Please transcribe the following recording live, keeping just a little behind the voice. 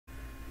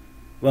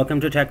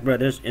Welcome to Tech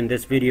Brothers. In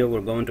this video we're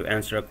going to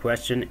answer a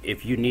question.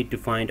 If you need to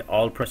find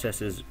all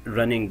processes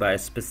running by a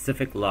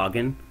specific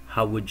login,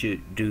 how would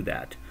you do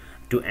that?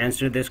 To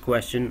answer this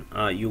question,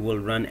 you will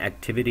run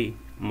activity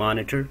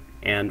monitor,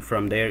 and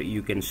from there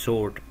you can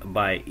sort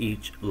by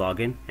each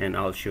login, and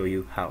I'll show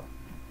you how.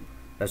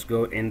 Let's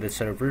go in the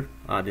server.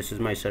 This is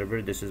my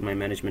server, this is my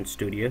management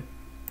studio.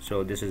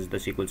 So this is the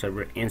SQL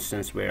Server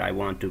instance where I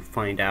want to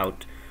find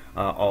out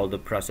all the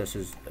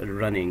processes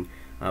running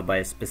by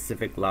a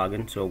specific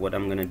login. So what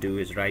I'm going to do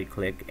is right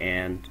click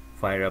and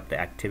fire up the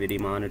activity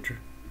monitor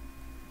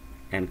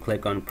and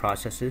click on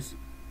processes.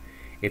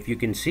 If you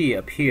can see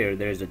up here,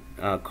 there's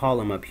a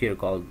column up here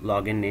called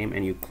login name,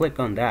 and you click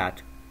on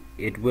that,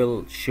 it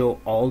will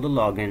show all the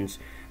logins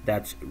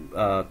that's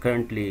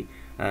currently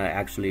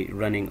actually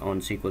running on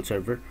SQL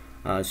Server.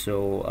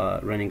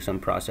 Running some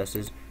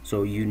processes.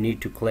 So you need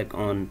to click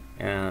on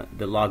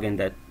the login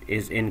that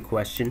is in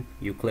question.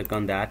 You click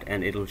on that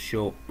and it'll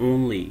show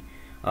only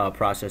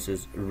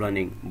processes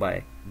running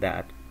by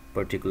that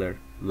particular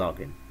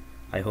login.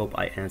 I hope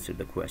I answered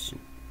the question.